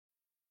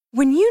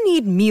When you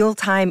need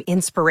mealtime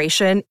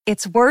inspiration,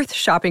 it's worth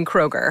shopping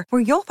Kroger,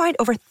 where you'll find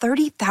over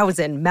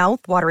 30,000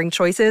 mouth-watering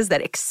choices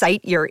that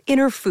excite your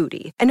inner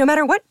foodie. And no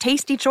matter what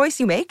tasty choice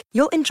you make,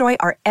 you'll enjoy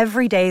our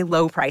everyday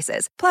low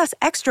prices, plus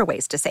extra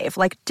ways to save,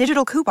 like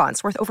digital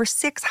coupons worth over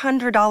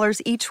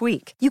 $600 each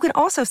week. You can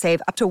also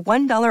save up to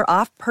 $1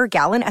 off per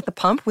gallon at the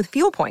pump with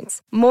fuel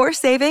points. More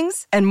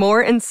savings and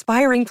more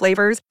inspiring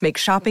flavors make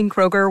shopping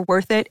Kroger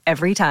worth it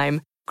every time.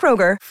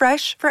 Kroger,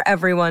 fresh for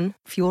everyone.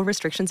 Fuel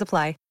restrictions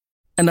apply.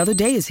 Another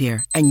day is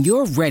here, and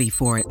you're ready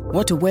for it.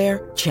 What to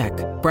wear? Check.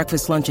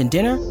 Breakfast, lunch, and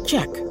dinner?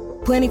 Check.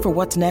 Planning for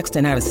what's next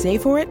and how to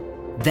save for it?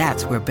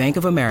 That's where Bank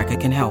of America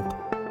can help.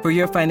 For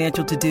your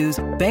financial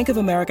to-dos, Bank of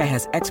America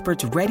has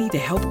experts ready to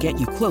help get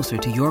you closer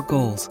to your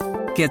goals.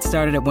 Get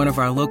started at one of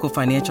our local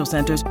financial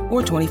centers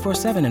or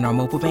 24/7 in our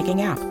mobile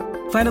banking app.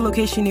 Find a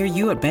location near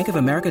you at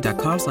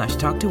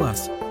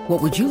bankofamerica.com/talktous.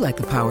 What would you like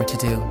the power to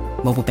do?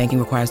 Mobile banking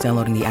requires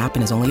downloading the app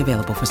and is only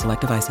available for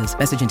select devices.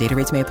 Message and data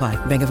rates may apply.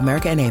 Bank of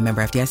America N.A.,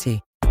 member FDIC.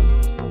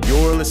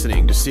 You're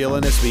listening to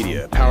CLNS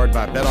Media, powered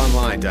by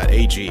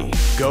BetOnline.ag.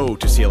 Go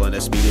to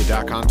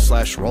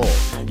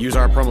clnsmedia.com/roll. Use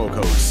our promo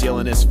code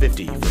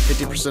CLNS50 for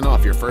 50%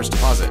 off your first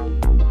deposit.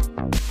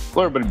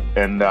 Hello, everybody,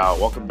 and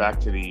welcome back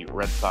to the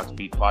Red Sox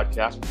Beat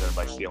podcast presented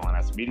by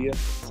CLNS Media.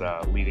 It's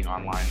a leading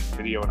online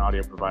video and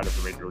audio provider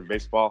for Major League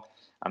Baseball.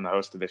 I'm the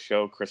host of the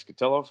show, Chris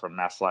Cotillo from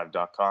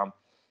MassLive.com.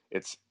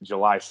 It's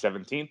July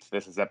 17th.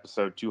 This is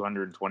episode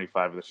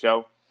 225 of the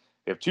show.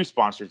 We have two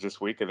sponsors this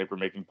week. I think we're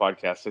making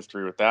podcast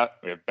history with that.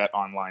 We have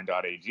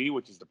BetOnline.ag,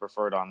 which is the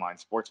preferred online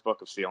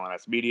sportsbook of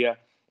CLNS Media,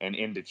 and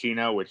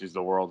Indochino, which is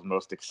the world's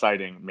most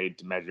exciting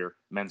made-to-measure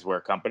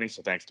menswear company.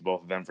 So thanks to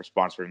both of them for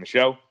sponsoring the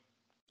show.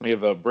 We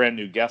have a brand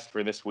new guest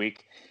for this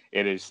week.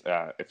 It is,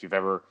 if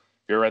you're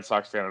a Red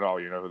Sox fan at all,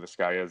 you know who this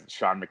guy is.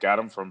 Sean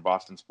McAdam from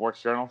Boston Sports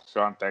Journal.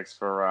 Sean, thanks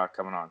for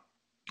coming on.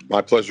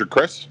 My pleasure,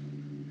 Chris.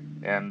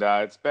 And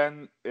it's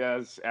been,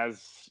 as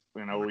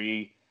you know,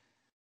 we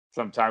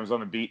sometimes on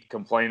the beat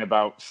complain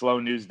about slow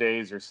news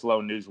days or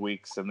slow news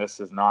weeks, and this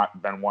has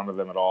not been one of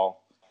them at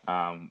all.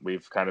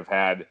 We've kind of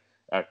had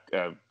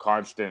a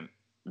constant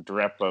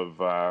drip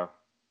of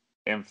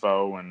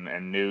info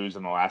and news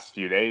in the last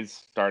few days,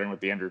 starting with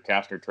the Andrew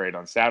Cashner trade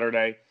on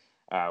Saturday.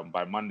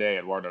 By Monday,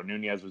 Eduardo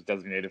Nunez was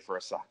designated for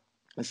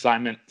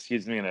assignment,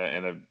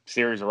 in a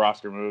series of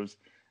roster moves.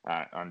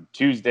 On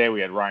Tuesday,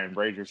 we had Ryan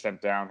Brazier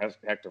sent down.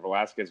 Hector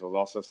Velasquez was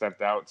also sent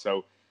out.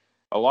 So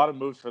a lot of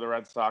moves for the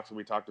Red Sox, and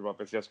we talked about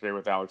this yesterday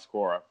with Alex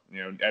Cora.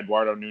 You know,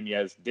 Eduardo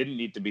Nunez didn't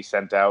need to be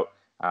sent out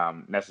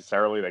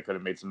necessarily. They could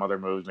have made some other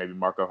moves, maybe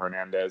Marco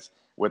Hernandez.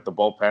 With the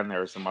bullpen, there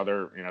were some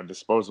other,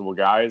 disposable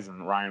guys,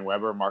 and Ryan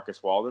Weber,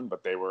 Marcus Walden,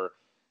 but they were,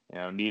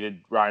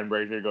 needed Ryan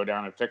Brazier to go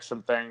down and fix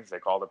some things. They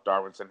called up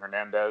Darwinson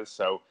Hernandez.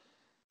 So,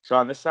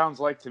 Sean, this sounds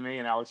like to me,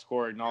 and Alex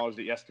Cora acknowledged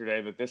it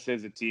yesterday, that this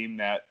is a team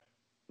that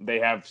they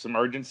have some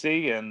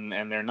urgency, and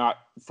they're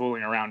not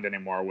fooling around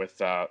anymore with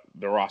the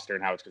roster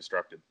and how it's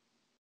constructed.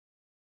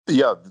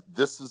 Yeah,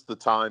 this is the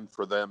time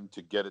for them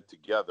to get it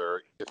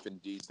together, if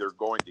indeed they're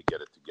going to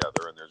get it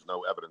together. And there's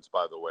no evidence,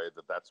 by the way,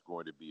 that that's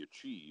going to be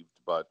achieved.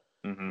 But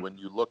when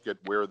you look at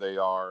where they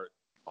are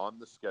on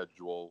the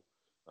schedule,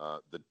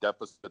 the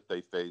deficit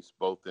they face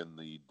both in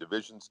the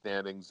division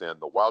standings and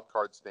the wild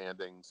card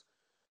standings,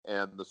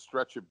 and the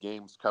stretch of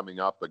games coming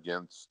up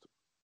against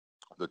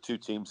the two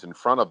teams in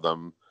front of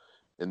them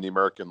in the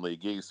American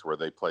League East, where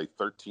they play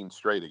 13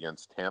 straight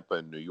against Tampa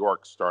and New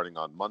York starting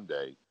on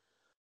Monday.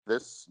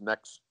 This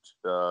next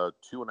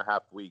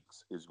 2.5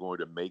 weeks is going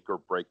to make or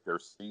break their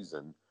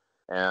season.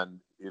 And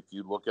if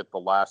you look at the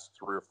last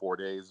 3 or 4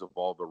 days of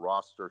all the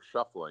roster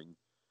shuffling,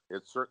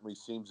 it certainly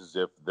seems as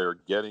if they're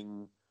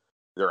getting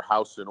their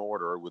house in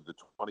order with the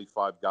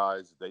 25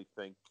 guys they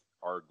think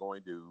are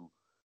going to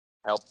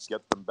help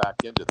get them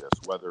back into this.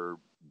 Whether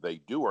they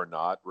do or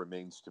not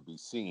remains to be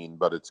seen,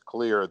 but it's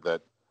clear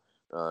that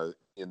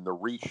in the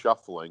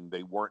reshuffling,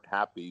 they weren't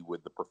happy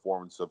with the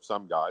performance of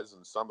some guys,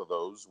 and some of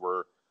those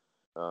were,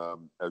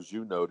 as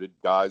you noted,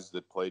 guys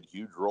that played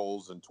huge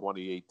roles in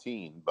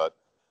 2018. But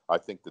I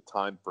think the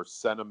time for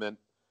sentiment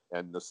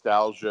and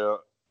nostalgia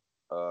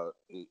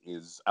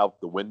is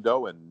out the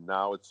window, and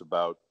now it's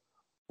about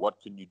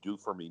what can you do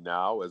for me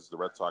now as the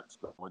Red Sox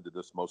go into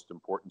this most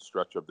important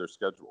stretch of their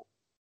schedule.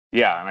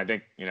 Yeah, and I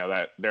think,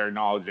 that they're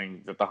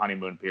acknowledging that the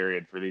honeymoon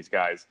period for these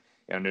guys,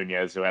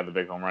 Nunez, who had the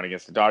big home run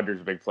against the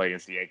Dodgers, a big play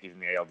against the Yankees in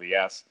the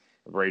ALDS,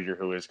 Brazier,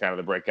 who is kind of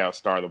the breakout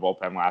star of the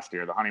bullpen last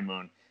year, the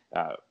honeymoon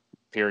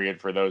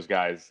period for those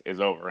guys is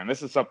over. And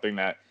this is something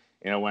that,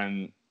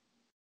 when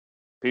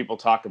people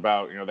talk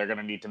about, they're going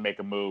to need to make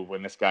a move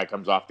when this guy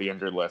comes off the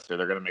injured list, or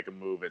they're going to make a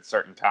move at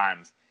certain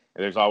times,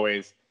 there's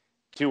always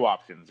two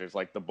options. There's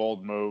like the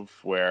bold move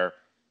where,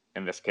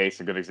 in this case,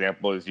 a good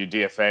example is you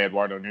DFA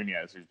Eduardo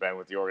Nunez, who's been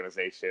with the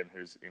organization,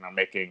 who's,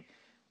 making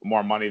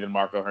more money than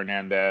Marco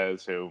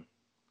Hernandez, who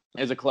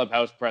is a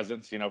clubhouse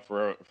presence,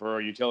 for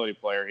a utility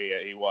player,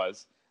 he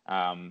was.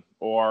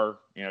 Or,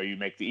 you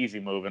make the easy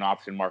move and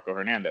option Marco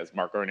Hernandez.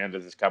 Marco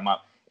Hernandez has come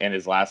up in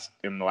the last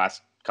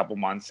couple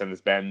months and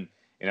has been,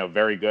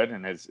 very good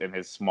in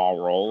his small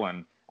role.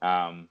 And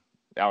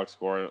Alex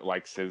Cora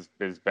likes his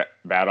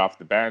bat off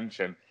the bench,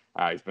 and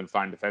he's been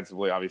fine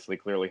defensively, obviously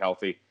clearly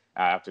healthy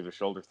after the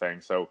shoulder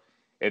thing. So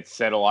it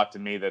said a lot to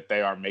me that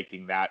they are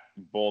making that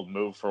bold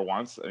move for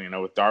once. You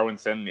know, with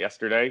Darwinson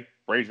yesterday,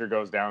 Brazier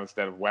goes down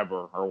instead of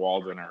Weber or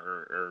Walden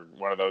or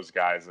one of those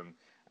guys.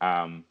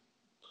 And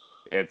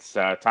it's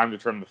time to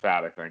trim the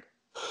fat, I think.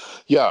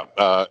 Yeah,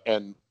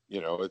 and,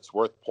 you know, it's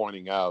worth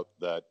pointing out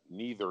that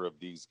neither of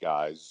these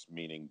guys,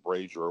 meaning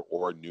Brazier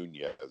or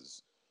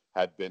Nunez,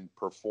 had been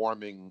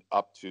performing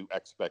up to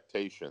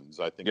expectations.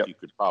 I think you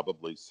could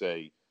probably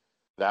say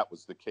that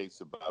was the case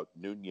about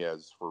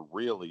Nunez for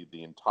really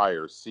the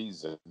entire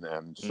season,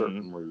 and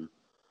certainly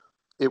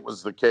it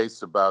was the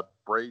case about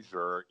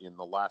Brazier in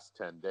the last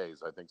 10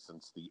 days. I think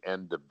since the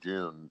end of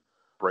June,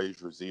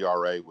 Brazier's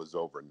ERA was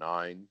over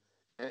 9.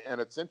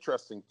 And it's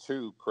interesting,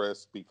 too,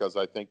 Chris, because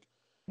I think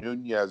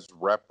Nunez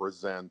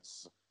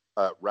represents,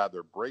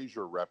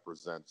 Brazier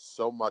represents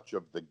so much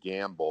of the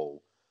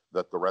gamble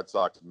that the Red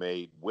Sox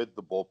made with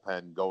the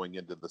bullpen going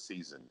into the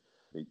season.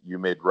 You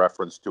made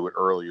reference to it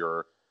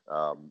earlier.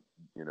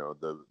 You know,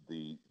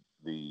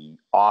 the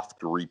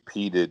oft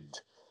repeated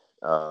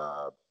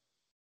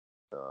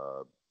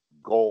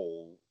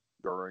goal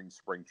during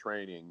spring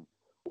training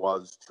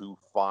was to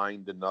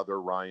find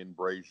another Ryan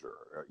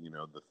Brazier. You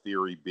know, the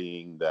theory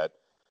being that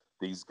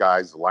these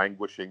guys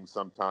languishing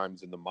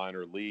sometimes in the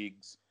minor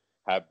leagues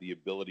have the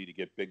ability to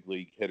get big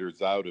league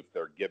hitters out if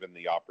they're given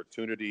the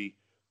opportunity.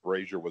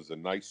 Brazier was a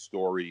nice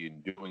story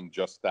in doing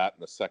just that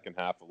in the second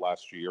half of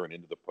last year and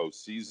into the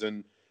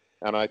postseason.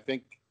 And I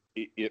think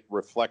it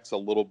reflects a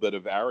little bit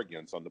of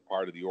arrogance on the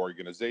part of the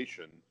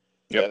organization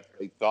that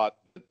they thought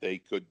that they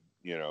could,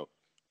 you know,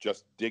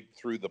 just dig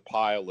through the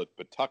pile at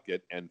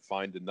Pawtucket and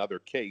find another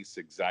case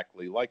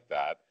exactly like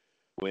that,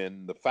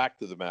 when the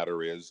fact of the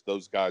matter is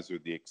those guys are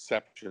the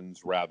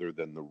exceptions rather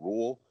than the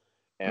rule.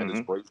 And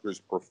as Brazier's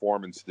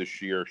performance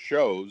this year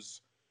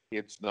shows,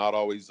 it's not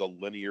always a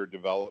linear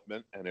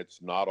development, and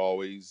it's not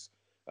always,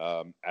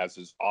 as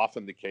is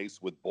often the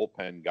case with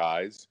bullpen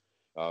guys,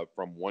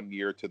 from one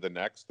year to the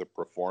next, the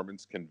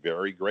performance can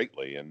vary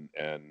greatly,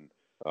 and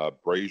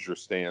Brazier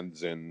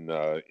stands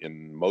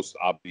in most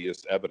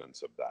obvious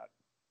evidence of that.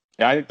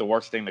 Yeah, I think the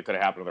worst thing that could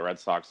have happened to the Red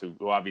Sox,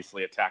 who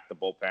obviously attacked the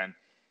bullpen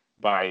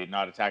by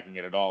not attacking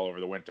it at all over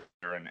the winter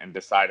and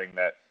deciding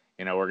that,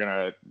 you know, we're going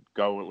to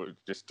go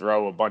just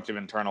throw a bunch of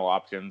internal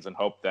options and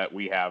hope that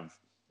we have,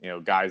 you know,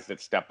 guys that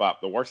step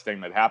up. The worst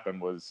thing that happened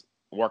was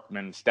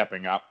Workman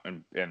stepping up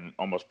and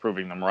almost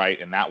proving them right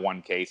in that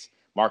one case.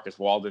 Marcus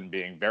Walden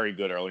being very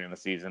good early in the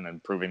season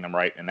and proving them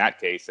right in that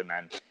case. And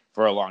then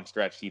for a long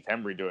stretch, Heath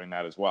Hembree doing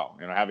that as well.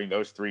 You know, having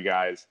those three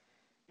guys,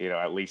 you know,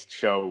 at least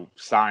show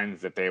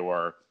signs that they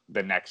were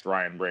the next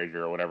Ryan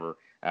Brazier or whatever,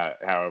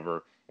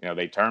 however, you know,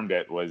 they termed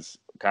it, was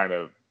kind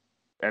of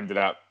ended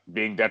up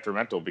being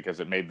detrimental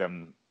because it made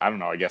them, I don't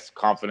know, I guess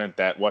confident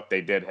that what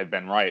they did had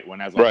been right, when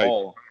as a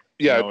whole.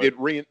 Yeah, you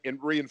know, it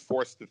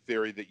reinforced the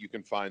theory that you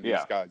can find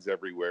these guys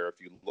everywhere if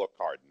you look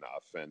hard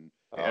enough, and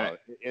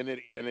it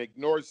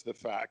ignores the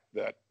fact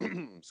that,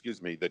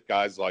 excuse me, that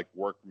guys like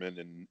Workman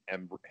and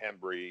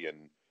Hembree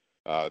and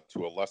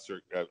to a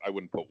lesser, I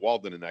wouldn't put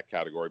Walden in that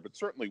category, but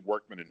certainly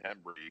Workman and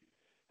Hembree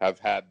have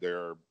had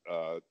their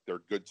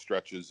good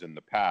stretches in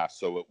the past.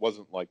 So it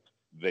wasn't like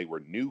they were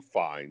new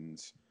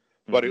finds,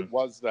 but it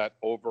was that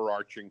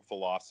overarching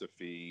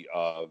philosophy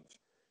of,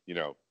 you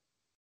know,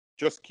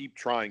 just keep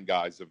trying,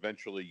 guys.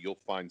 Eventually, you'll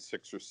find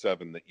 6 or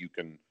 7 that you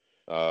can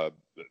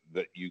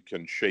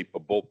shape a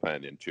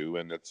bullpen into,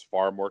 and it's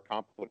far more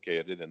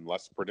complicated and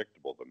less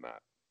predictable than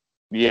that.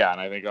 Yeah, and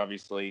I think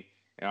obviously,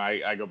 you know,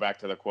 I go back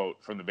to the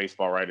quote from the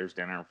Baseball Writers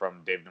Dinner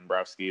from Dave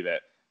Dombrowski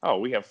that, oh,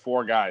 we have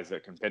 4 guys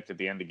that can pitch at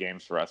the end of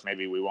games for us.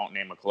 Maybe we won't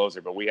name a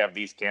closer, but we have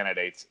these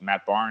candidates: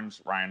 Matt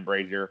Barnes, Ryan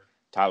Brazier,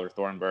 Tyler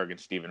Thornburg, and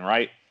Stephen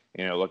Wright.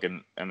 You know,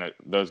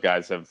 those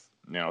guys have,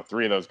 you know,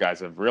 3 of those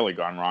guys have really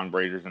gone wrong.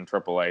 Brazier's in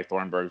AAA.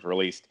 Thornburg's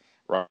released.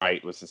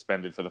 Wright was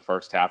suspended for the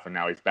first half, and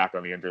now he's back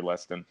on the injured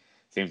list and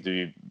seems to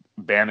be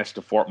banished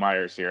to Fort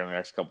Myers here in the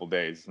next couple of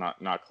days.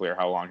 Not clear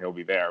how long he'll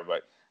be there,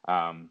 but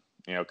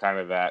you know, kind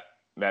of that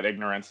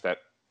ignorance, that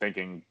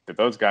thinking that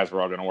those guys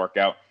were all going to work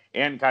out,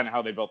 and kind of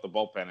how they built the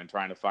bullpen and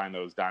trying to find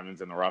those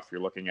diamonds in the rough.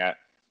 You're looking at,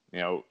 you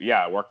know,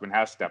 yeah, Workman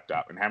has stepped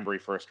up, and Hembree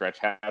for a stretch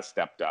has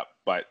stepped up,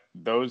 but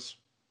those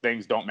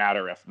things don't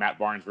matter if Matt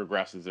Barnes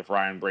regresses, if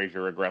Ryan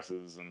Brazier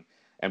regresses,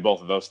 and both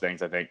of those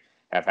things, I think,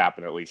 have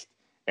happened at least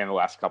in the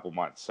last couple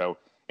months. So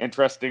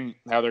interesting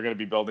how they're going to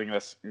be building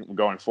this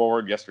going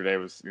forward. Yesterday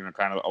was, you know,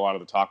 kind of a lot of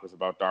the talk was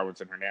about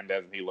Darwinson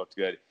Hernandez, and he looked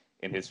good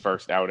in his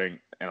first outing,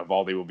 and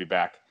Eovaldi will be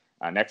back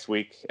next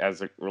week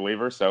as a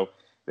reliever. So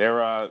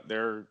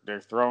they're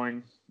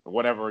throwing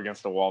whatever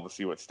against the wall to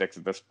see what sticks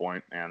at this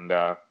point, and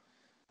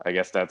I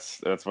guess that's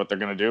what they're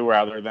going to do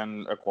rather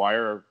than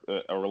acquire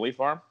a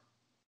relief arm.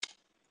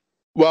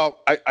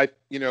 Well, I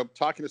you know,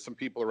 talking to some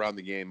people around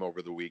the game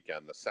over the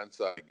weekend, the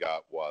sense I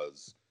got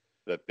was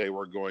that they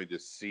were going to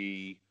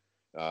see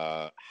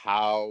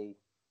how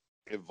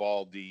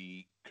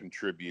Eovaldi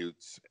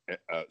contributes,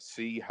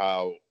 see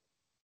how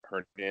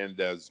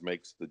Hernandez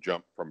makes the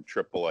jump from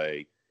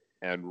AAA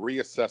and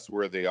reassess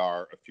where they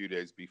are a few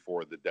days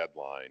before the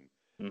deadline.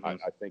 Mm-hmm.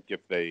 I think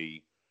if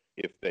they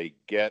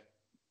get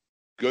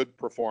good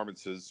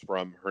performances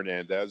from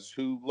Hernandez,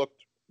 who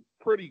looked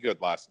pretty good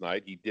last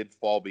night, he did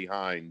fall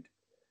behind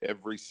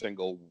every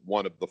single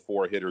one of the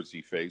 4 hitters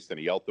he faced, and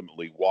he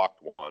ultimately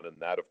walked one. And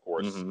that, of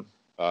course,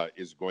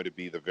 is going to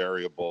be the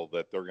variable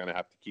that they're going to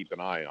have to keep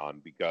an eye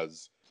on,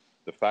 because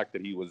the fact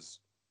that he was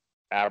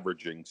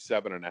averaging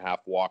 7.5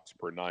 walks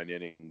per 9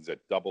 innings at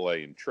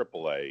AA and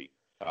AAA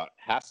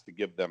has to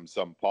give them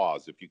some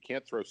pause. If you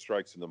can't throw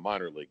strikes in the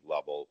minor league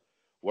level,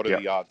 what are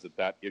the odds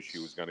that issue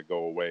is going to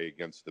go away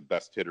against the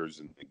best hitters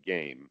in the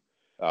game?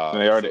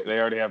 They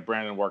already have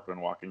Brandon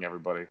Workman walking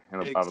everybody in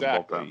the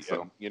bullpen.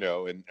 So.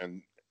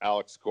 And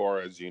Alex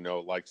Cora, as you know,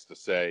 likes to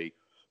say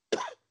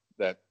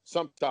that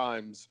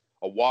sometimes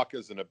a walk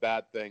isn't a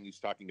bad thing. He's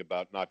talking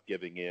about not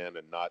giving in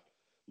and not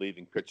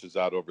leaving pitches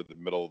out over the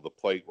middle of the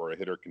plate where a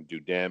hitter can do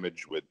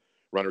damage with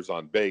runners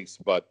on base.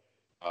 But,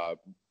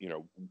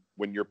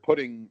 when you're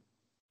putting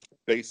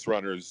base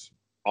runners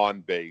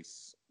on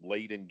base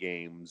late in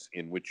games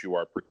in which you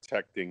are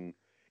protecting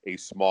a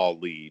small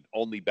lead,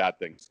 only bad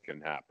things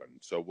can happen.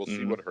 So we'll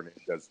see what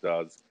Hernandez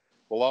does.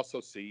 We'll also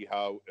see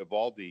how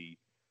Eovaldi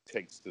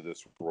takes to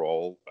this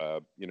role.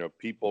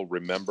 People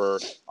remember,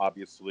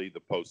 obviously, the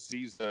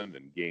postseason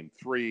and Game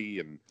 3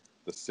 and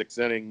the 6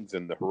 innings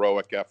and the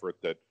heroic effort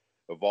that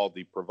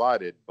Eovaldi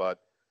provided. But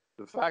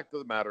the fact of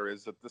the matter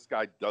is that this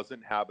guy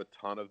doesn't have a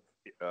ton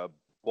of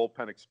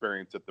bullpen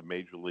experience at the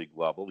major league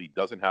level. He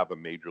doesn't have a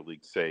major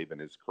league save in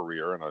his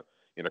career,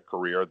 in a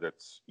career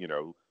that's,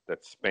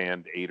 that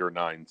spanned 8 or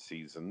 9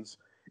 seasons.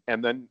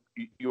 And then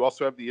you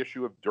also have the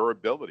issue of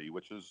durability,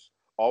 which is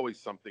always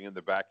something in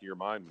the back of your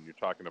mind when you're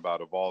talking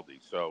about Eovaldi.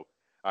 So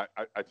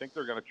I think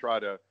they're going to try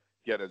to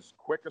get as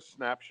quick a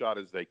snapshot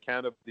as they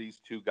can of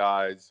these 2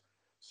 guys,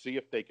 see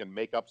if they can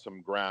make up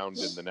some ground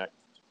in the next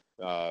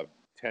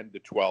 10 to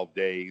 12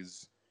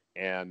 days.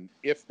 And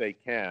if they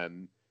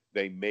can,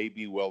 they may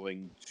be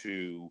willing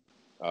to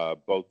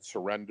both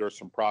surrender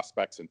some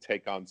prospects and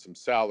take on some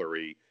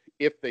salary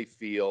if they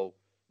feel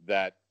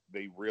that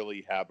they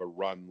really have a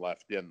run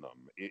left in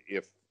them.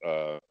 If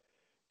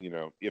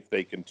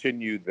they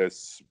continue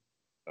this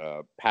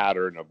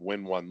pattern of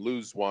win one,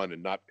 lose one,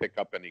 and not pick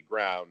up any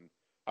ground,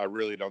 I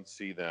really don't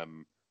see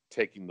them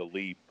taking the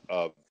leap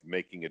of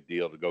making a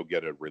deal to go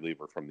get a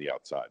reliever from the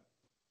outside.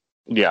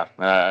 Yeah,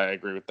 I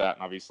agree with that.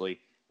 And obviously,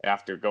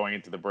 after going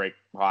into the break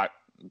hot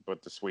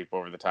with the sweep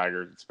over the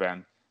Tigers, it's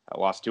been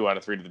lost 2 out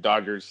of 3 to the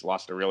Dodgers,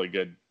 lost a really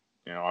good,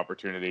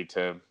 opportunity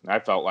to, I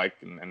felt like,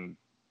 and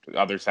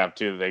others have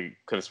too, they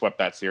could have swept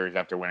that series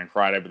after winning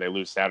Friday, but they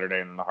lose Saturday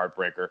and the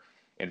heartbreaker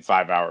in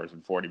 5 hours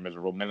and 40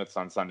 miserable minutes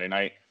on Sunday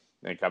night.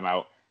 They come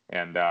out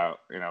and, a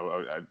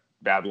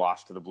bad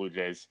loss to the Blue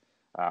Jays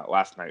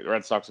last night. The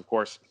Red Sox, of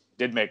course,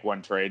 did make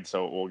one trade,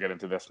 so we'll get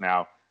into this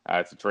now.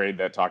 It's a trade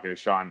that, talking to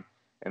Sean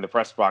in the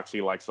press box,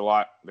 he likes a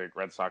lot. The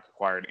Red Sox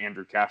acquired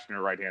Andrew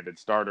Cashner, right-handed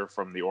starter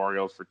from the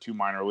Orioles, for 2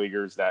 minor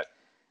leaguers that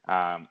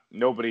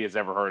nobody has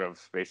ever heard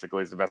of,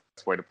 basically, is the best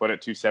way to put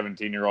it. 2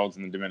 17-year-olds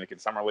in the Dominican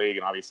Summer League.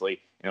 And obviously,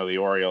 the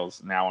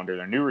Orioles, now under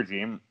their new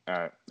regime,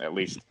 at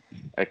least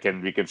it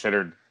can be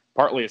considered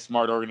partly a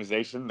smart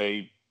organization.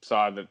 They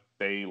saw that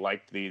they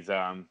liked these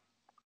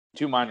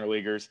 2 minor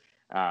leaguers,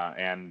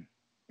 and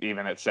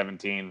even at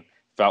 17,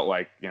 felt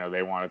like,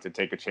 they wanted to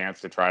take a chance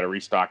to try to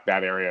restock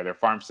that area of their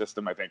farm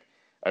system. I think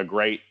a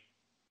great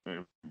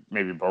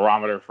maybe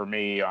barometer for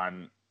me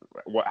on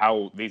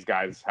how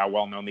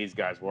well known these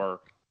guys were,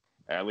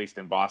 at least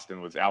in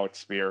Boston, was Alex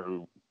Spear,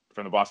 who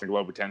from the Boston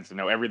Globe, who tends to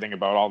know everything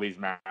about all these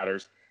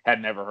matters,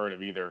 had never heard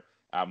of either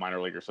minor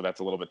leaguer. So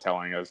that's a little bit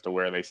telling as to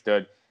where they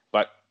stood.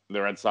 But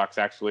the Red Sox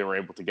actually were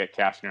able to get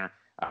Cashner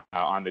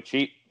on the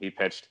cheap. He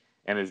pitched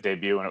in his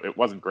debut, and it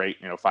wasn't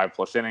great.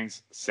 5+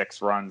 innings,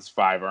 6 runs,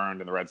 5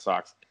 earned, and the Red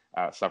Sox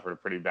suffered a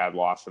pretty bad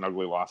loss, an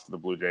ugly loss to the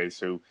Blue Jays,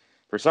 who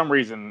for some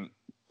reason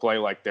play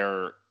like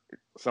they're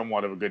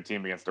somewhat of a good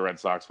team against the Red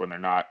Sox when they're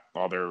not.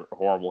 All their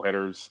horrible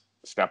hitters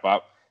step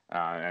up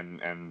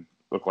and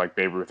look like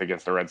Babe Ruth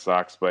against the Red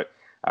Sox. But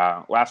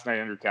last night,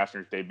 Andrew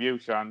Cashner's debut.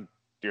 Sean,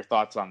 your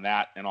thoughts on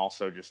that, and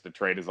also just the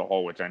trade as a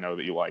whole, which I know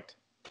that you liked.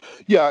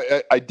 Yeah,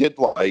 I did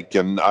like,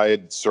 and I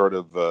had sort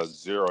of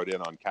zeroed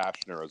in on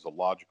Cashner as a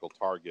logical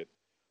target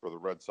for the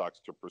Red Sox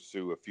to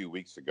pursue a few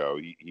weeks ago.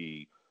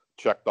 He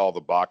checked all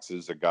the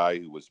boxes, a guy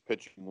who was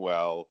pitching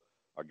well,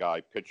 a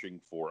guy pitching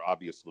for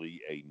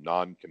obviously a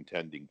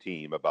non-contending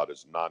team, about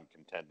as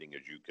non-contending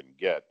as you can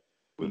get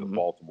with the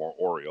Baltimore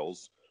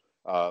Orioles.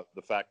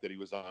 The fact that he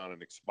was on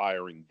an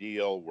expiring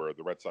deal where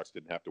the Red Sox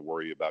didn't have to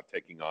worry about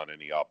taking on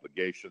any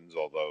obligations,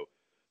 although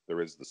there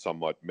is the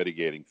somewhat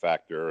mitigating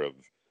factor of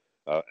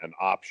an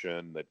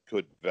option that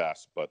could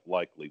vest but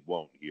likely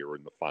won't here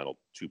in the final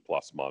 2+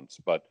 months.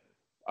 But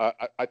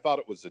I thought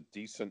it was a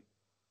decent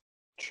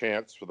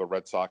chance for the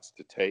Red Sox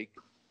to take.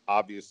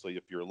 Obviously,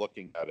 if you're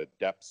looking at a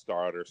depth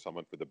starter,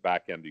 someone for the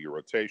back end of your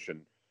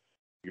rotation,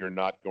 you're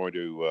not going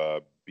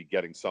to be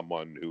getting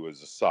someone who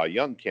is a Cy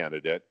Young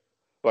candidate.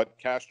 But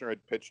Cashner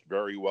had pitched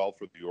very well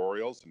for the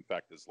Orioles. In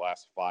fact, his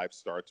last 5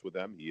 starts with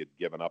them, he had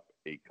given up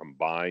a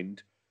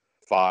combined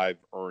 5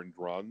 earned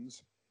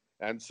runs.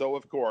 And so,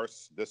 of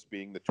course, this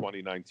being the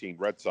 2019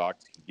 Red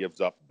Sox, he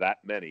gives up that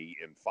many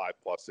in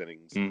 5+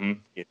 innings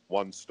in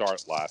one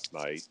start last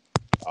night.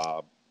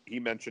 He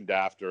mentioned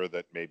after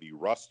that maybe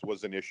rust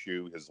was an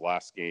issue. His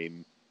last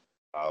game,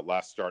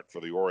 last start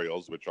for the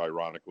Orioles, which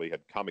ironically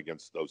had come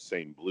against those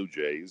same Blue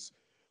Jays,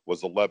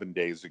 was 11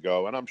 days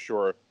ago. And I'm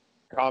sure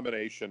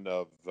combination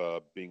of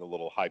being a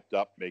little hyped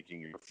up,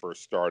 making your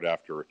first start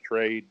after a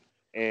trade,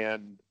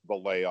 and the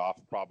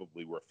layoff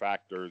probably were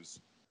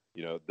factors.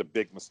 You know, the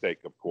big mistake,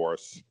 of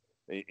course,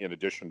 in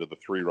addition to the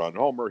 3-run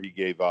homer he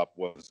gave up,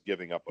 was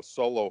giving up a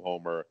solo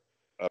homer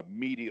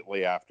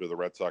immediately after the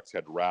Red Sox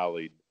had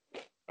rallied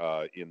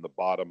in the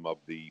bottom of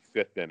the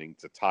 5th inning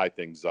to tie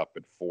things up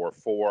at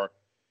 4-4.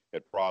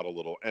 It brought a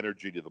little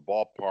energy to the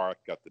ballpark,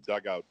 got the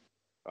dugout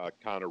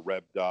kind of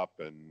revved up,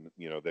 and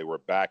they were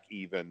back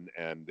even.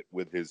 And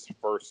with his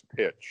first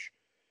pitch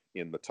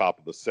in the top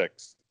of the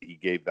 6th, he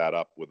gave that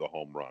up with a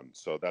home run.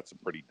 So that's a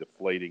pretty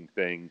deflating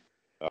thing.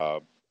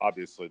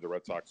 Obviously, the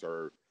Red Sox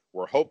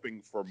were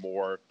hoping for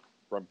more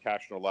from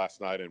Cashner last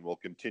night, and will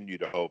continue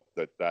to hope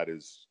that that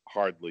is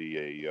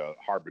hardly a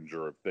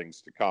harbinger of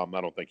things to come.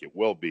 I don't think it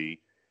will be.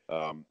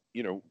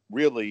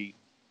 Really,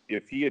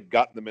 if he had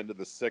gotten them into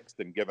the 6th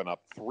and given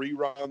up 3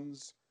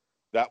 runs,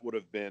 that would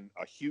have been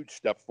a huge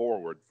step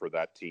forward for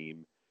that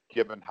team,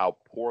 given how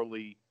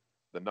poorly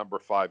the number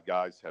 5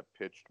 guys have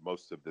pitched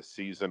most of the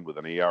season, with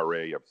an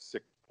ERA of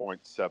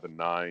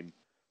 6.79.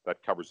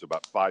 That covers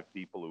about 5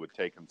 people who had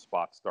taken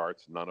spot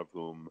starts, none of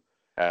whom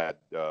had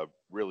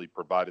really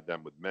provided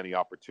them with many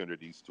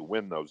opportunities to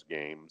win those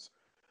games.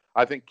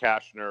 I think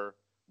Cashner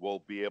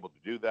will be able to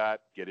do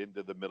that, get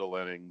into the middle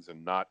innings,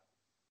 and not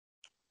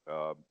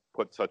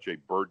put such a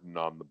burden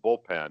on the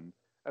bullpen.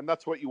 And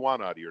that's what you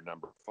want out of your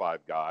number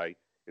 5 guy.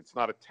 It's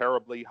not a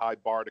terribly high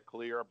bar to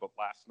clear, but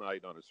last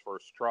night on his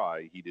first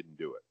try, he didn't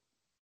do it.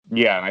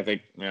 Yeah, and I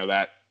think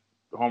that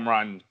home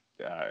run,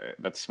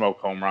 that smoke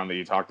home run that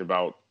you talked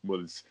about,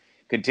 was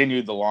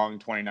continued the long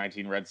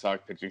 2019 Red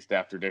Sox pitching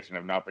staff tradition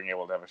of not being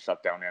able to have a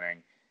shutdown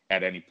inning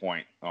at any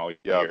point all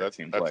year. It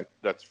seems like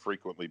that's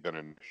frequently been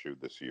an issue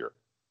this year.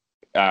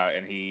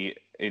 And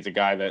he's a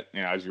guy that,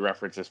 as you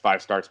referenced, his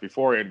 5 starts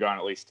before, he had gone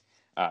at least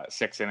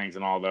 6 innings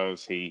in all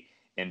those. He,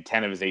 in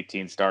 10 of his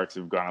 18 starts,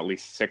 have gone at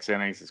least 6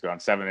 innings. He's gone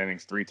 7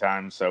 innings 3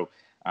 times. So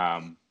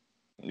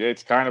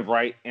it's kind of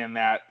right in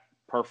that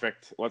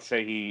perfect. Let's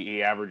say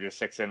he averages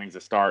 6 innings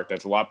a start.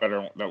 That's a lot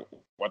better than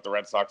what the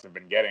Red Sox have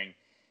been getting.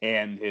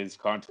 And his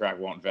contract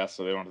won't vest,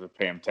 so they don't have to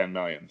pay him $10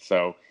 million.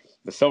 So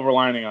the silver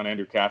lining on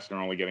Andrew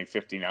Cashner only getting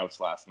 15 outs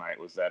last night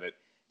was that it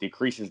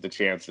decreases the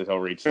chance that he'll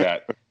reach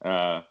that.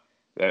 I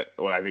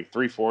think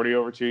 340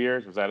 over 2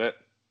 years. Was that it?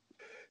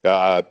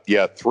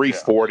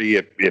 340.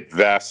 Yeah. It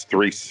vests.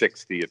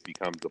 360. It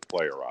becomes a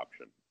player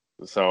option.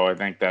 So I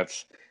think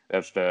that's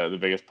the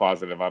biggest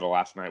positive out of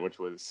last night, which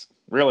was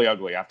really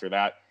ugly. After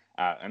that,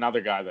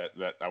 another guy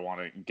that I want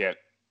to get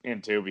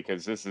into,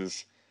 because this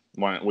is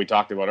one we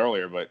talked about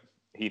earlier, but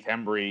Heath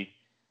Hembree,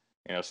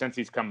 since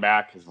he's come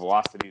back, his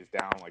velocity is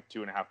down like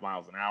 2.5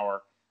 miles an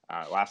hour.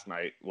 Last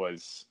night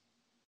was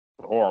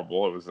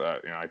horrible. It was,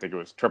 I think it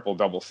was triple,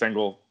 double,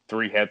 single,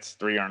 3 hits,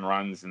 3 earned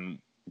runs, and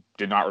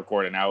did not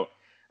record an out.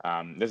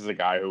 This is a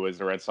guy who was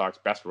the Red Sox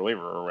best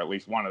reliever, or at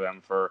least one of them,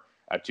 for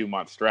a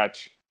 2-month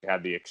stretch. He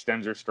had the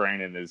extensor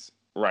strain in his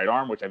right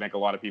arm, which I think a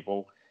lot of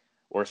people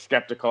were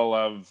skeptical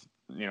of,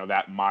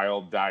 that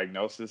mild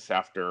diagnosis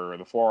after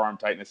the forearm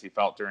tightness he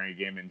felt during a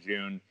game in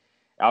June.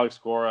 Alex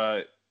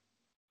Cora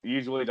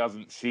usually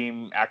doesn't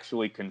seem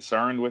actually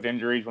concerned with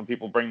injuries when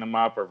people bring them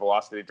up, or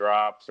velocity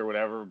drops or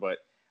whatever, but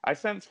I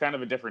sensed kind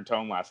of a different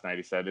tone last night.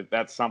 He said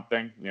that's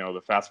something,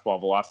 the fastball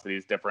velocity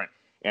is different,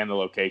 and the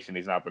location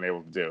he's not been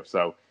able to do.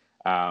 So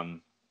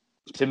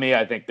to me,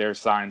 I think there's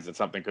signs that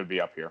something could be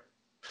up here.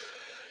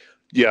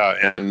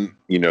 Yeah, and,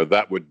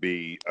 that would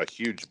be a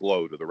huge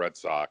blow to the Red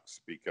Sox,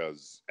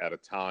 because at a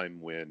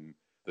time when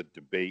the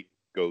debate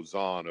goes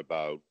on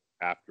about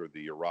after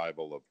the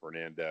arrival of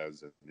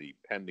Hernandez and the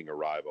pending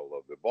arrival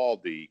of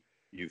Eovaldi,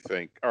 you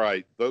think, all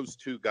right, those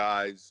 2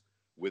 guys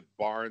with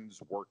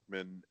Barnes,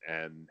 Workman,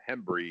 and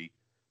Hembree,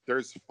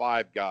 there's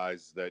 5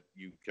 guys that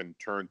you can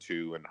turn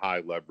to in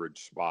high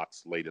leverage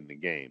spots late in the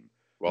game.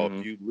 Well,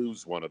 if you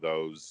lose one of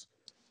those,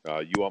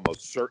 you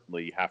almost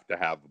certainly have to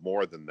have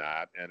more than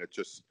that. And it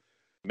just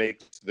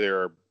makes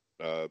their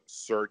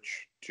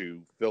search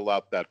to fill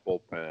out that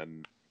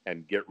bullpen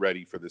and get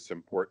ready for this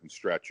important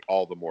stretch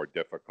all the more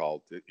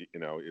difficult.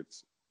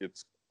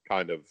 It's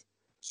kind of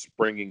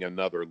springing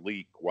another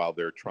leak while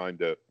they're trying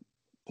to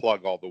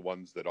plug all the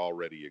ones that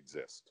already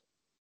exist.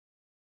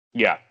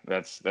 Yeah,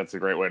 that's a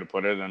great way to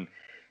put it. And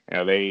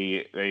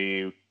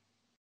they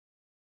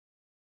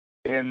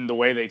in the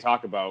way they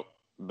talk about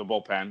the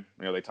bullpen,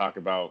 they talk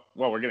about,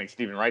 well, we're getting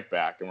Stephen Wright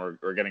back, and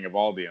we're getting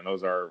Eovaldi, and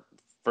those are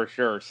for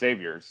sure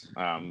saviors.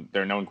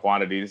 They're known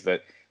quantities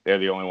that they're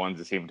the only ones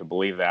that seem to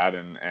believe that,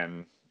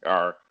 and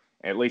are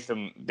at least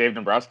Dave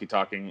Dombrowski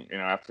talking,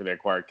 after they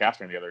acquired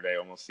Cashman the other day,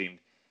 almost seemed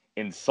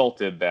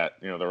insulted that,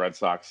 the Red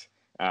Sox,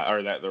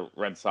 or that the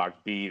Red Sox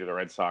beat or the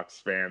Red Sox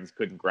fans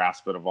couldn't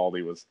grasp that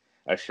Eovaldi was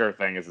a sure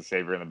thing as a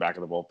savior in the back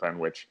of the bullpen,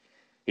 which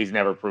he's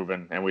never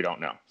proven, and we don't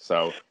know.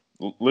 So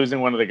losing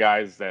one of the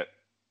guys that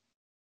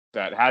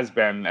has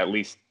been, at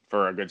least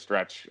for a good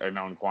stretch, a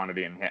known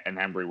quantity in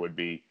Hembree would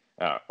be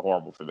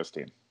horrible for this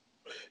team.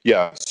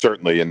 Yeah,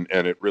 certainly. And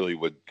it really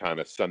would kind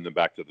of send them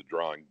back to the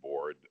drawing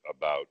board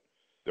about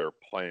their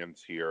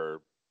plans here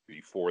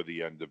before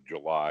the end of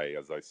July.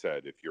 As I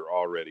said, if you're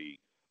already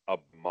of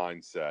the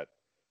mindset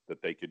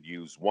that they could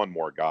use one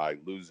more guy,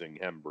 losing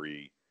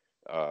Hembree,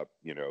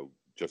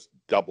 just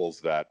doubles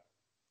that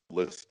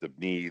list of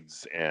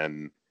needs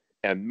and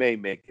may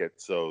make it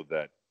so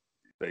that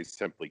they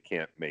simply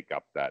can't make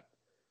up that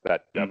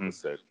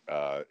deficit.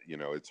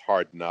 It's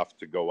hard enough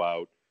to go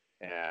out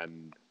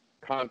and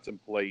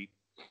contemplate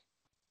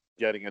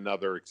getting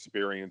another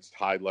experienced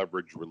high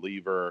leverage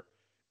reliever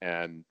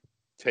and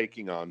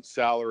taking on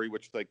salary,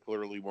 which they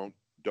clearly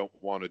don't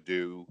want to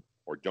do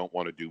or don't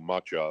want to do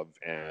much of,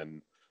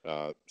 and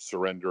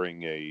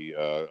surrendering a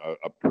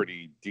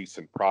pretty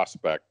decent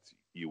prospect,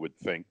 you would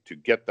think, to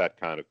get that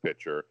kind of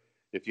pitcher.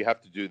 If you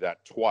have to do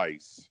that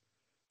twice,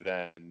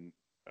 then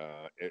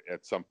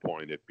at some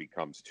point it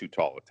becomes too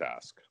tall a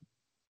task.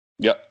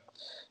 Yep.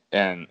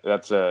 And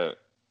that's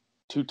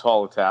too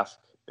tall a task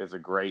is a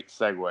great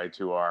segue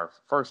to our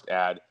first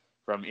ad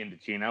from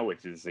Indochino,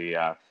 which is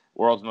the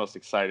world's most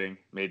exciting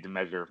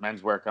made-to-measure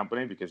menswear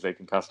company, because they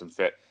can custom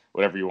fit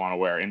whatever you want to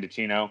wear.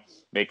 Indochino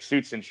makes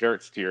suits and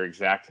shirts to your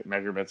exact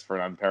measurements for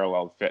an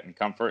unparalleled fit and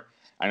comfort.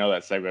 I know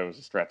that segue was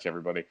a stretch,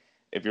 everybody.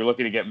 If you're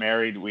looking to get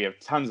married, we have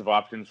tons of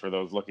options for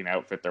those looking to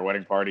outfit their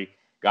wedding party.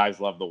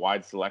 Guys love the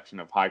wide selection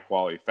of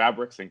high-quality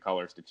fabrics and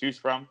colors to choose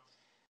from.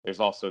 There's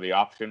also the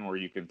option where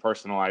you can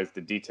personalize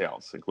the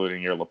details,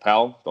 including your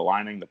lapel, the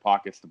lining, the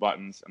pockets, the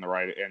buttons, and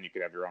and you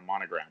could have your own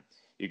monogram.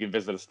 You can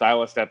visit a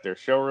stylist at their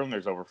showroom.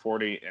 There's over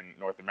 40 in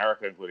North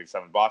America, including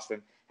some in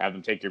Boston. Have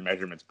them take your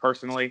measurements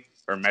personally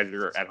or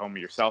measure at home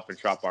yourself, and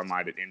shop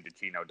online at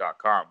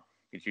Indochino.com.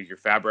 You can choose your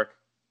fabric,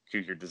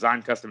 choose your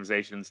design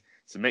customizations,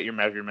 submit your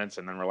measurements,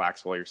 and then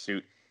relax while your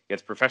suit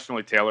gets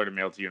professionally tailored and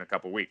mailed to you in a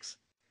couple weeks.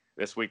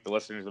 This week, the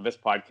listeners of this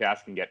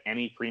podcast can get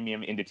any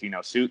premium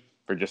Indochino suit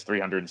for just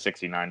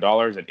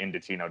 $369 at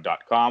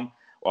Indochino.com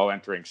while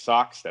entering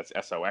SOX, that's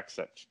SOX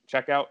at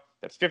checkout.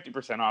 That's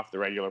 50% off the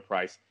regular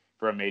price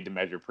for a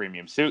made-to-measure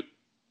premium suit.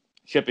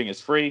 Shipping is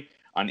free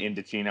on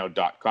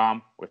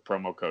Indochino.com with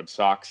promo code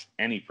SOX.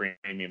 Any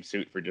premium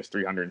suit for just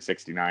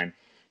 $369. It's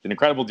an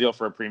incredible deal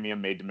for a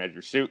premium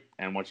made-to-measure suit,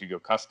 and once you go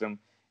custom,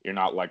 you're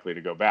not likely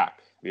to go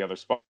back. The other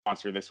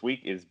sponsor this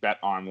week is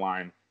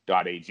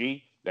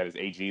BetOnline.ag. That is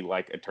AG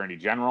like Attorney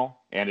General,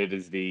 and it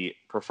is the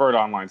preferred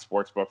online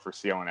sportsbook for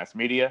CLNS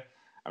Media.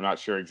 I'm not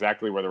sure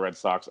exactly where the Red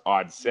Sox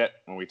odds sit.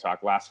 When we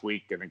talked last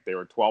week, I think they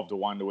were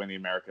 12-1 to win the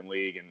American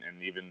League, and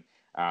even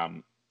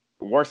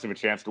worse of a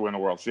chance to win the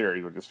World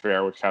Series, which is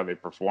fair, which is how they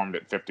performed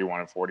at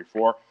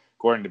 51-44,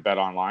 according to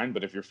BetOnline.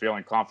 But if you're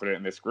feeling confident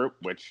in this group,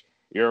 which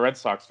you're a Red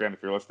Sox fan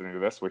if you're listening to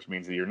this, which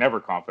means that you're never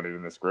confident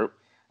in this group,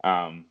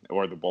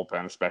 or the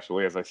bullpen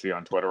especially, as I see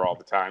on Twitter all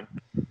the time,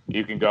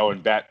 you can go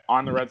and bet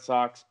on the Red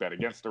Sox, bet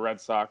against the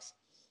Red Sox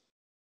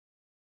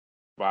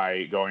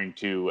by going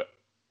to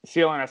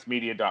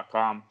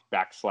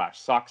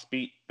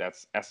clnsmedia.com/SoxBeat.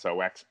 That's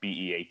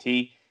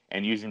SOXBEAT.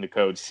 And using the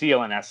code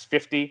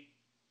CLNS50,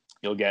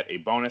 you'll get a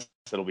bonus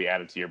that'll be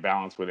added to your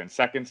balance within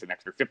seconds, an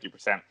extra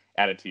 50%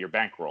 added to your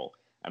bankroll.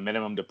 A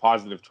minimum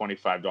deposit of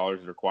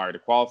 $25 is required to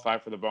qualify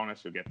for the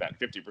bonus. You'll get that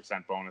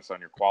 50% bonus on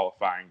your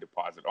qualifying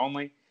deposit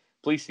only.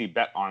 Please see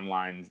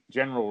BetOnline's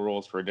general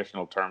rules for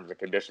additional terms and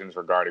conditions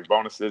regarding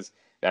bonuses.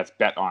 That's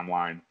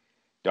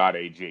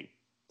betonline.ag.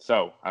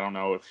 So, I don't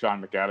know if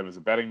Sean McAdam is a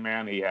betting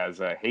man. He has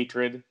a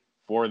hatred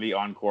for the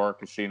Encore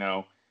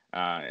Casino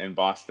in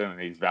Boston,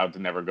 and he's vowed to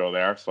never go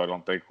there. So I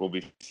don't think we'll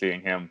be seeing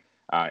him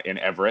in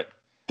Everett.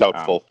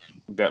 Doubtful.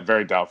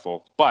 Very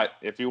doubtful. But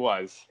if you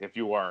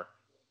were,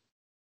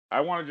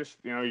 I want to just,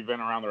 you've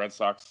been around the Red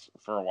Sox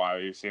for a while.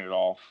 You've seen it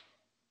all.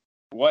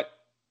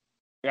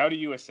 How do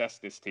you assess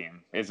this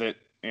team? Is it,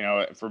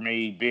 for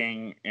me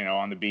being,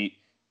 on the beat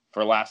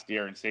for last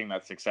year and seeing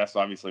that success,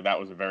 obviously that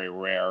was a very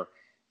rare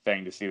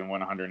thing to see them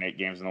win 108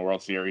 games in the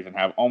World Series and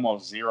have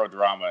almost zero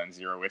drama and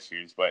zero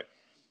issues. But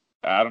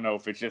I don't know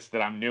if it's just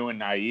that I'm new and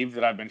naive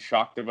that I've been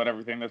shocked about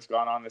everything that's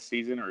gone on this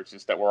season, or it's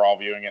just that we're all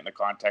viewing it in the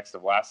context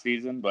of last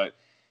season. But,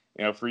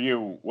 for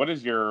you, what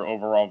is your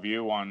overall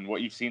view on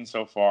what you've seen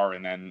so far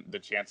and then the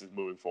chances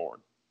moving forward?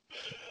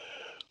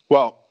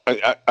 Well,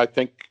 I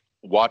think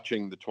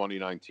watching the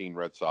 2019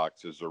 Red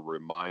Sox is a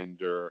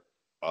reminder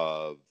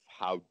of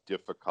how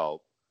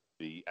difficult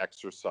the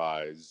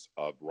exercise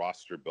of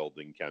roster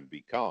building can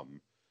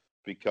become,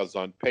 because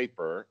on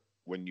paper,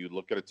 when you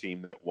look at a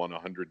team that won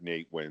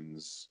 108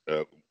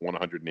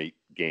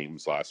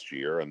 games last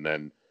year and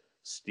then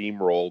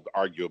steamrolled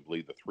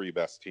arguably the three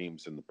best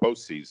teams in the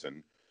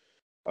postseason,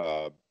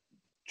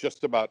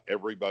 just about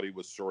everybody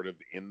was sort of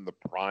in the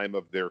prime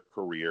of their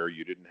career.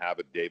 You didn't have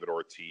a David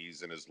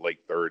Ortiz in his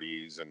late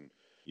 30s, and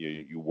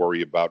you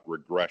worry about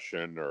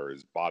regression or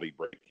his body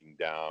breaking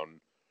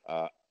down.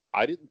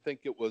 I didn't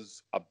think it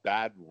was a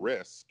bad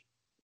risk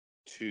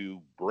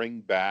to bring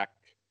back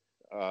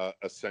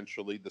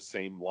essentially the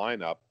same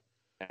lineup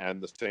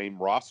and the same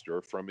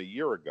roster from a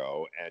year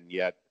ago. And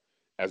yet,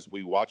 as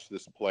we watch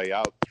this play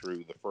out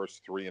through the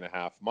first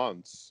 3.5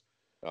 months,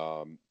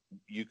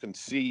 you can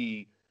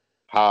see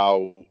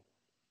how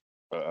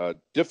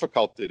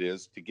difficult it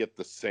is to get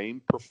the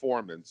same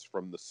performance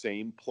from the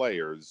same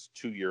players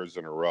 2 years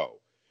in a row.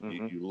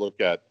 Mm-hmm. You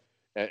look at,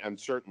 and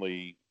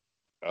certainly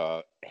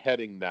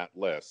heading that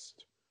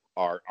list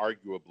are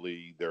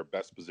arguably their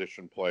best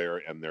position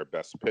player and their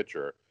best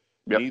pitcher.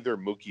 Yep. Neither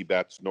Mookie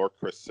Betts nor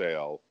Chris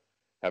Sale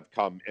have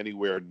come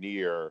anywhere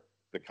near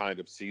the kind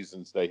of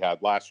seasons they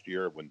had last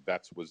year when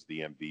Betts was the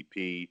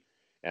MVP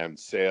and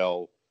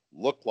Sale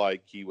looked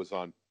like he was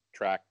on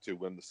track to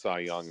win the Cy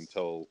Young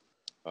until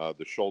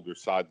the shoulder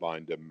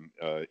sidelined him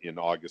in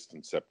August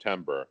and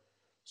September.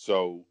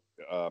 So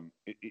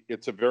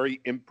it's a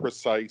very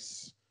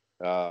imprecise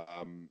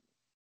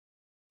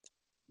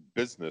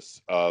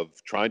business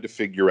of trying to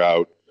figure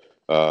out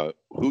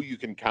who you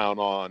can count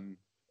on,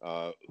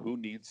 who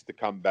needs to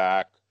come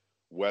back,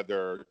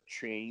 whether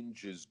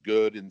change is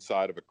good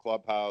inside of a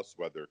clubhouse,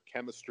 whether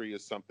chemistry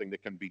is something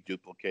that can be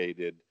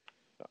duplicated.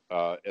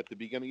 At the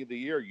beginning of the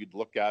year, you'd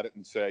look at it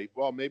and say,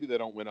 well, maybe they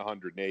don't win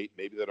 108.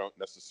 Maybe they don't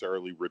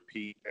necessarily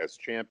repeat as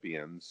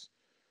champions.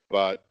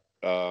 But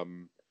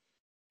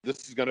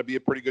this is going to be a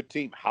pretty good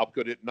team. How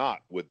could it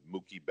not with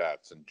Mookie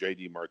Betts and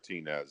J.D.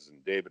 Martinez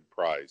and David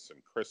Price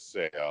and Chris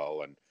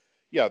Sale? And,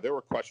 yeah, there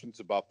were questions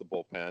about the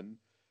bullpen,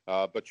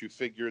 but you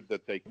figured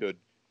that they could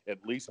at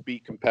least be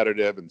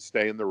competitive and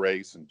stay in the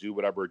race and do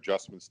whatever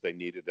adjustments they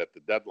needed at the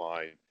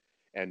deadline.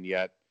 And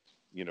yet,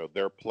 you know,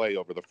 their play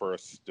over the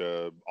first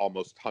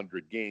almost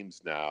 100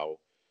 games now,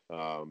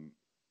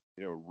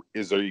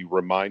 is a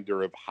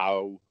reminder of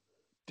how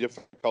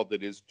difficult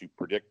it is to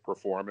predict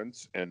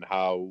performance and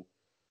how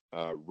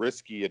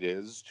risky it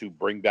is to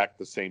bring back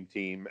the same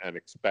team and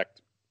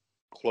expect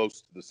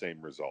close to the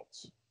same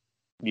results.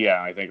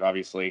 Yeah, I think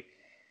obviously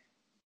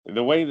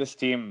the way this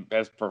team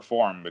has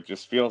performed, it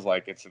just feels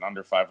like it's an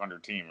under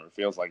 500 team. It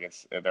feels like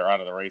they're out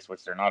of the race,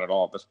 which they're not at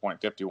all at this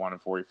point.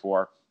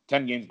 51-44,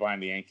 10 games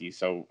behind the Yankees.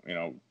 So,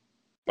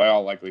 by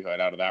all likelihood,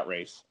 out of that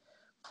race.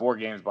 4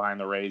 games behind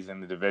the Rays in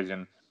the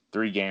division,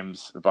 3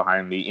 games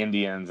behind the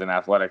Indians and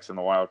Athletics in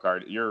the wild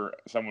card. You're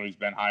someone who's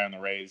been high on the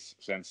Rays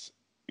since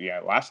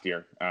last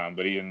year,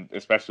 but even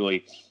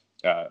especially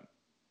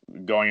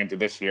going into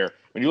this year.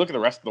 When you look at the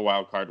rest of the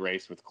wild card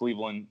race with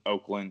Cleveland,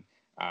 Oakland,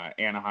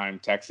 Anaheim,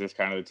 Texas,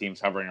 kind of the teams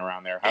hovering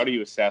around there, how do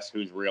you assess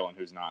who's real and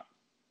who's not?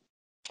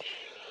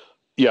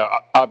 Yeah,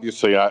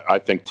 obviously, I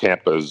think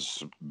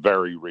Tampa's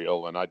very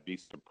real, and I'd be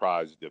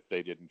surprised if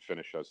they didn't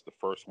finish as the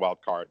first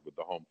wild card with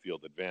the home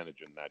field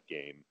advantage in that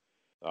game.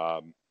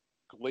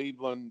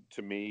 Cleveland,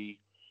 to me,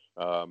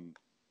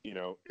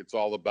 it's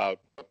all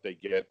about what they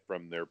get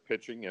from their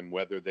pitching and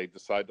whether they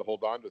decide to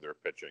hold on to their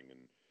pitching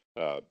and,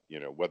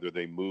 whether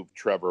they move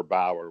Trevor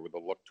Bauer with a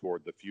look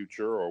toward the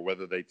future or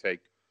whether they take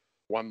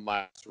one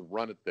last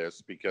run at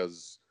this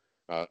because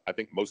I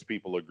think most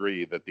people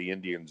agree that the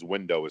Indians'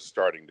 window is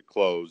starting to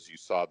close. You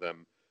saw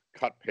them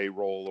cut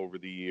payroll over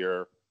the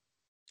year.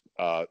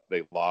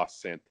 They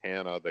lost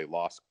Santana. They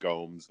lost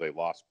Gomes. They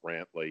lost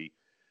Brantley.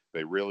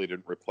 They really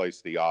didn't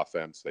replace the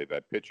offense. They've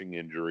had pitching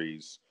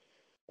injuries.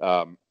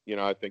 I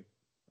think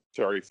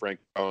Terry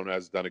Francona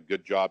has done a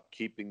good job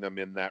keeping them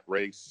in that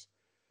race.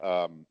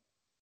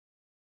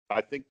 I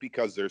think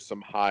because there's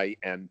some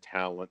high-end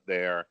talent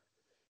there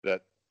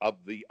that of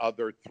the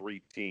other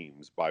 3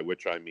 teams, by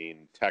which I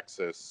mean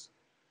Texas,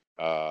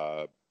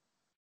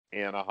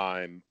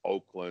 Anaheim,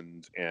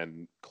 Oakland,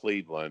 and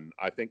Cleveland,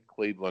 I think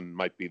Cleveland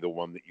might be the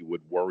one that you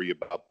would worry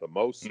about the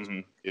most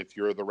if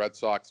you're the Red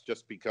Sox,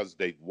 just because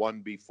they've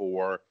won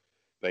before.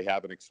 They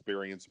have an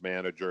experienced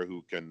manager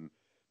who can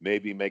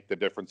maybe make the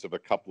difference of a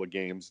couple of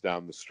games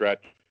down the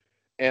stretch.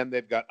 And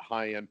they've got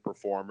high-end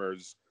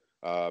performers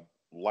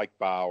like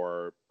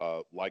Bauer,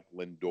 like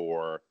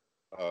Lindor,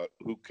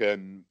 who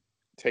can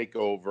take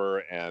over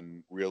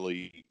and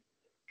really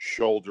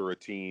shoulder a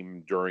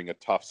team during a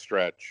tough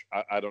stretch.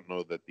 I don't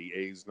know that the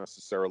A's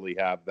necessarily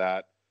have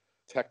that.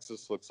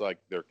 Texas looks like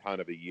they're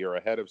kind of a year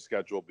ahead of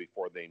schedule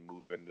before they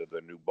move into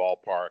the new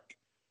ballpark.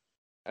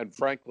 And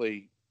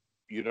frankly,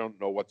 you don't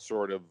know what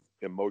sort of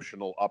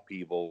emotional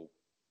upheaval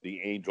the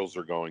Angels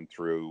are going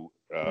through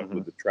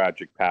with the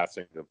tragic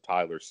passing of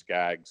Tyler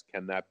Skaggs.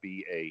 Can that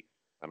be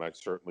and I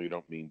certainly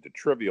don't mean to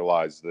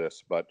trivialize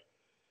this, but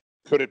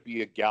could it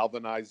be a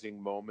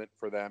galvanizing moment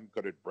for them?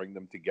 Could it bring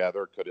them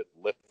together? Could it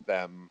lift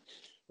them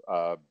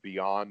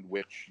beyond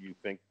which you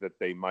think that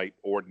they might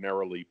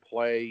ordinarily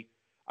play?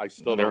 I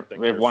still don't think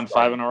they've won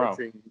 5 in a row.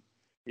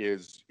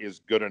 Is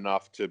good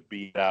enough to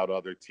beat out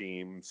other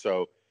teams.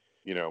 So,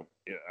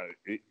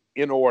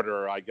 in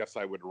order, I guess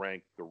I would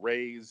rank the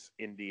Rays,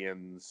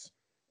 Indians,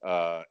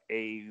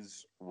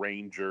 A's,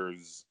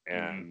 Rangers,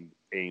 and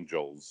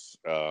Angels.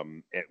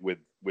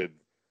 With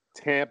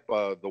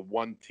Tampa, the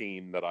one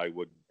team that I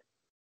would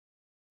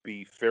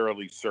be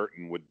fairly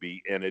certain would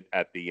be in it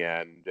at the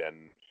end,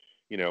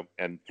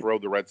 and throw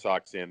the Red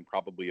Sox in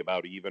probably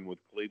about even with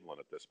Cleveland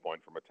at this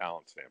point from a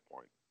talent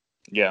standpoint.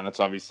 Yeah, and that's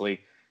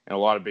obviously a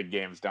lot of big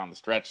games down the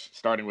stretch,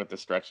 starting with the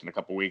stretch in a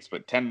couple weeks,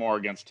 but 10 more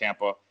against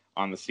Tampa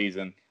on the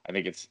season. I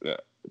think it's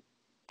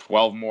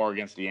 12 more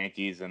against the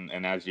Yankees,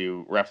 and as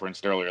you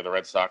referenced earlier, the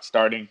Red Sox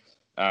starting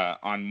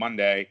on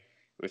Monday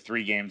with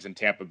 3 games in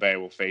Tampa Bay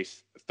will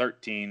face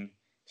 13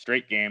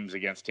 straight games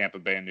against Tampa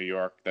Bay and New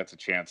York. That's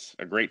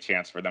a great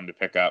chance for them to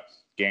pick up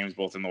games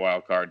both in the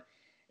wild card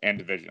and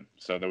division.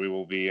 So that we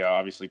will be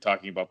obviously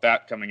talking about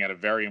that coming at a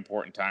very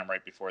important time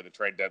right before the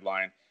trade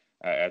deadline.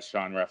 As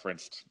Sean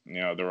referenced,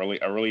 a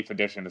relief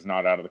addition is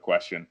not out of the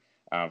question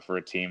for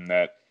a team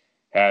that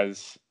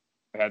has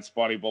had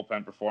spotty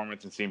bullpen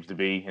performance and seems to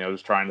be,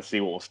 just trying to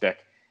see what will stick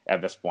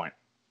at this point.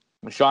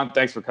 Sean,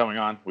 thanks for coming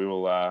on. We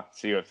will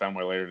see you at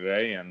Fenway later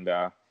today, and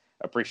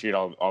appreciate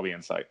all the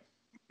insight.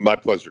 My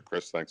pleasure,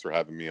 Chris. Thanks for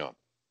having me on.